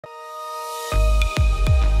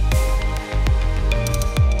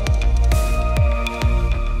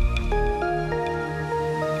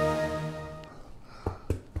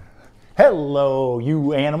Hello,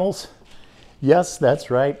 you animals. Yes, that's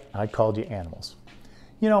right. I called you animals.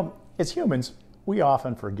 You know, as humans, we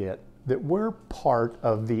often forget that we're part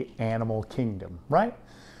of the animal kingdom, right?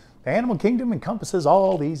 The animal kingdom encompasses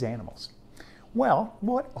all these animals. Well,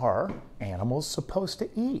 what are animals supposed to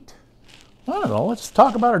eat? I don't know. Let's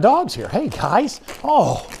talk about our dogs here. Hey, guys.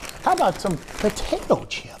 Oh, how about some potato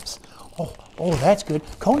chips? Oh, that's good.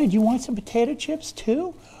 Conan, do you want some potato chips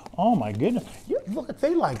too? Oh my goodness. Look,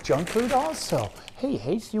 they like junk food also. Hey,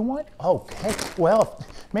 Hayes, you want? Okay, well,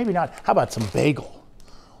 maybe not. How about some bagel?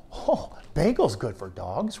 Oh, bagel's good for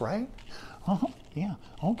dogs, right? Uh-huh, yeah.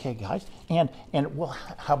 Okay, guys. And well,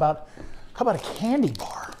 how about a candy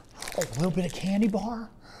bar? Oh, a little bit of candy bar?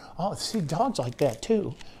 Oh, see, dogs like that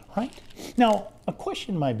too, right? Now, a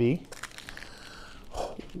question might be,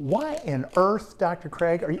 why on earth, Dr.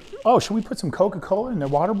 Craig, should we put some Coca-Cola in the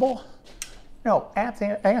water bowl? No,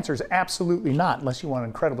 the answer is absolutely not, unless you want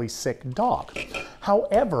an incredibly sick dog.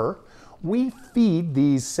 However, we feed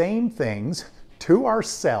these same things to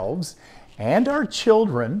ourselves and our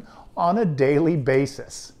children on a daily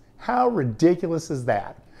basis. How ridiculous is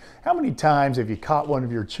that? How many times have you caught one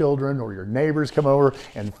of your children or your neighbors come over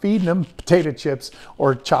and feeding them potato chips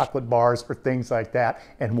or chocolate bars or things like that?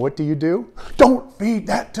 And what do? Don't feed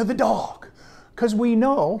that to the dog. Because we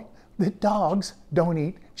know that dogs don't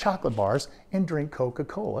eat chocolate bars and drink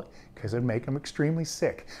Coca-Cola because it'd make them extremely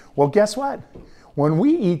sick. Well, guess what? When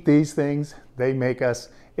we eat these things, they make us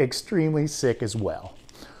extremely sick as well.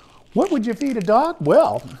 What would you feed a dog?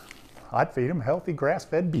 Well, I'd feed them healthy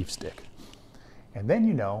grass-fed beef stick. And then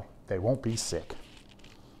you know they won't be sick.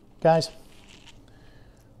 Guys,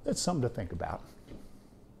 that's something to think about.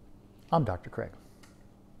 I'm Dr. Craig.